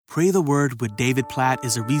Pray the Word with David Platt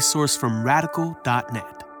is a resource from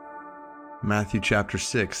radical.net. Matthew chapter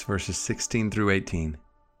 6, verses 16 through 18.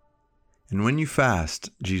 And when you fast,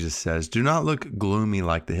 Jesus says, do not look gloomy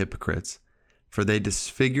like the hypocrites, for they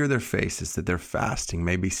disfigure their faces that their fasting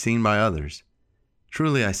may be seen by others.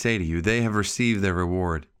 Truly I say to you, they have received their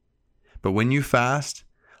reward. But when you fast,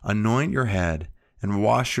 anoint your head and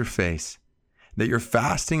wash your face, that your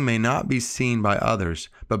fasting may not be seen by others,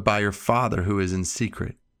 but by your Father who is in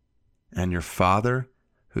secret. And your Father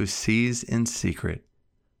who sees in secret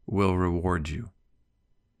will reward you.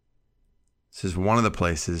 This is one of the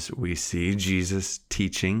places we see Jesus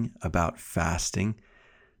teaching about fasting.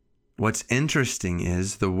 What's interesting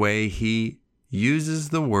is the way he uses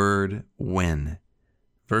the word when.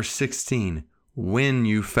 Verse 16, when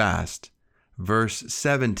you fast. Verse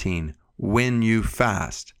 17, when you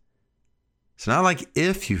fast. It's not like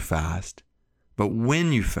if you fast, but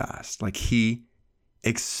when you fast. Like he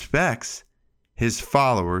expects his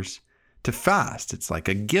followers to fast. It's like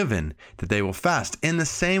a given that they will fast. In the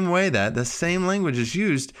same way that the same language is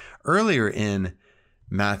used earlier in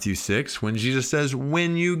Matthew 6 when Jesus says,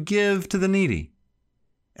 when you give to the needy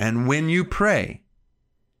and when you pray.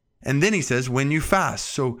 And then he says, when you fast.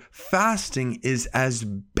 So fasting is as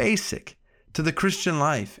basic to the Christian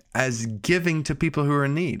life as giving to people who are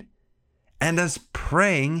in need and as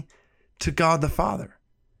praying to God the Father.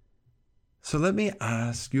 So let me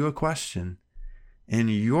ask you a question. In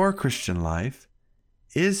your Christian life,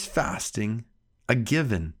 is fasting a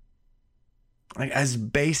given? Like as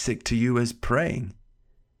basic to you as praying?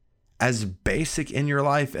 As basic in your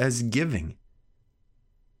life as giving?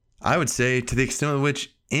 I would say to the extent to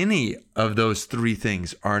which any of those three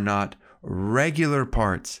things are not regular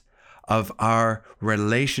parts of our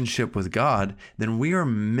relationship with God, then we are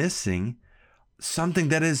missing something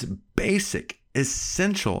that is basic,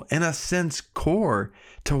 essential, in a sense, core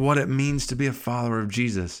to what it means to be a follower of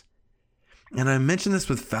Jesus. And I mention this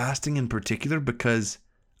with fasting in particular because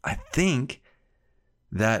I think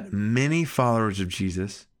that many followers of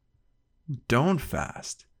Jesus don't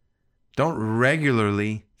fast, don't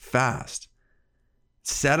regularly fast.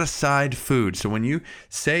 Set aside food. So when you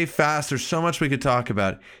say fast, there's so much we could talk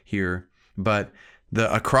about here, but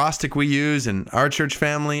the acrostic we use in our church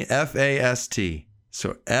family, FAST.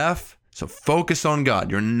 So F, so focus on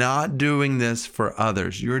God. You're not doing this for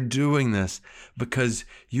others. You're doing this because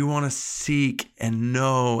you want to seek and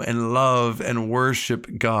know and love and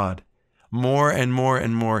worship God more and more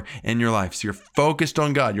and more in your life. So you're focused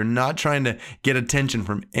on God. You're not trying to get attention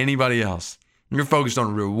from anybody else. You're focused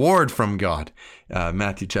on reward from God.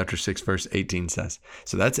 Matthew chapter 6, verse 18 says.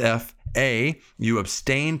 So that's F. A, you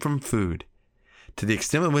abstain from food to the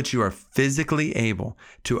extent in which you are physically able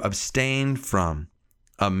to abstain from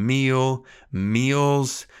a meal,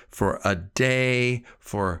 meals for a day,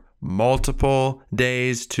 for multiple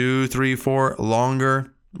days, 2, 3, 4,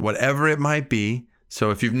 longer, whatever it might be.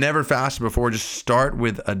 So if you've never fasted before, just start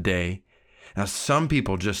with a day. Now, some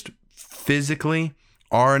people just physically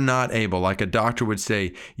are not able, like a doctor would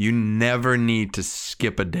say, you never need to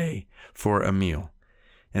skip a day for a meal.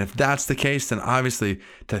 And if that's the case, then obviously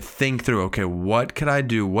to think through, okay, what could I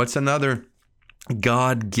do? What's another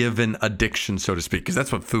God-given addiction, so to speak? Because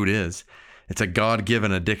that's what food is. It's a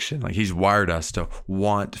God-given addiction. Like he's wired us to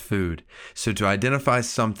want food. So to identify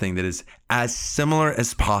something that is as similar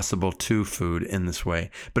as possible to food in this way.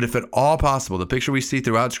 But if at all possible, the picture we see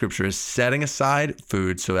throughout Scripture is setting aside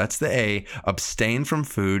food. So that's the A, abstain from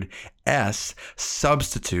food. S,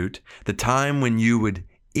 substitute the time when you would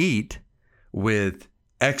eat with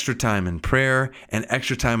extra time in prayer and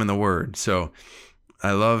extra time in the Word. So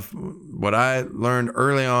I love what I learned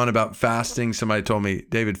early on about fasting. Somebody told me,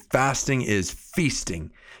 David, fasting is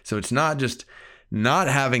feasting. So it's not just not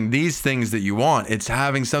having these things that you want. It's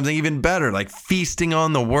having something even better, like feasting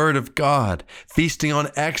on the Word of God, feasting on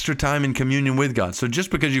extra time in communion with God. So just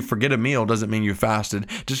because you forget a meal doesn't mean you fasted.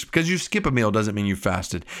 Just because you skip a meal doesn't mean you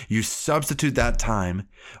fasted. You substitute that time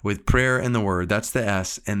with prayer and the Word. That's the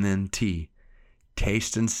S. And then T,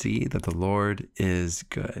 taste and see that the Lord is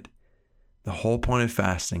good. The whole point of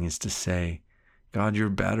fasting is to say, God, you're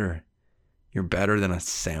better. You're better than a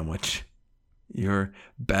sandwich. You're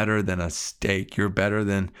better than a steak. You're better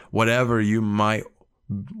than whatever you might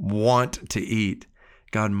want to eat.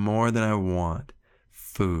 God, more than I want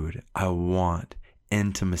food, I want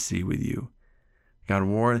intimacy with you. God,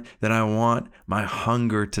 more than I want my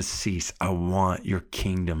hunger to cease, I want your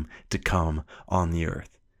kingdom to come on the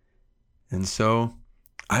earth. And so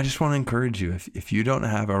I just want to encourage you, if you don't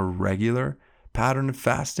have a regular pattern of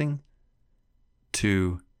fasting,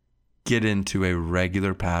 to get into a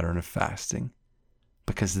regular pattern of fasting,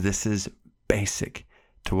 because this is basic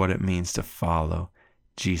to what it means to follow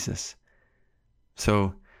Jesus.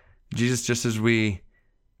 So, Jesus, just as we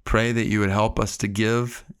pray that you would help us to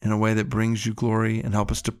give in a way that brings you glory and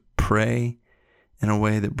help us to pray in a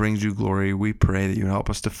way that brings you glory, we pray that you would help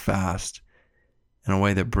us to fast in a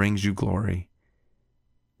way that brings you glory.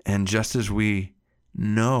 And just as we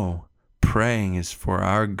know praying is for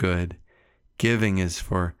our good, giving is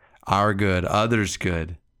for our good, others'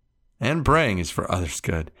 good, and praying is for others'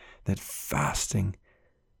 good, that fasting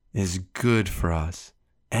is good for us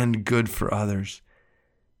and good for others.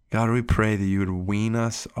 God, we pray that you would wean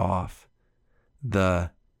us off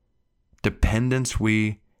the dependence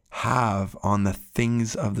we have on the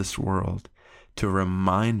things of this world, to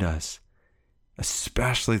remind us,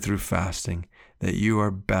 especially through fasting, that you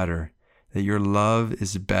are better, that your love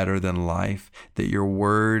is better than life, that your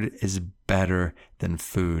word is better than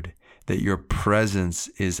food, that your presence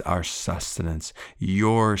is our sustenance,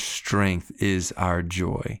 your strength is our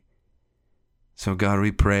joy. So God,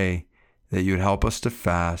 we pray that you would help us to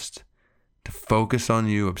fast, to focus on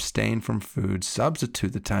you, abstain from food,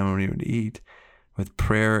 substitute the time when we would eat with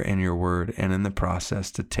prayer and your word, and in the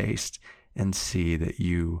process to taste and see that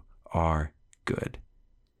you are good.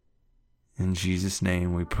 In Jesus'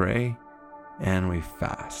 name we pray and we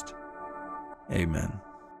fast. Amen.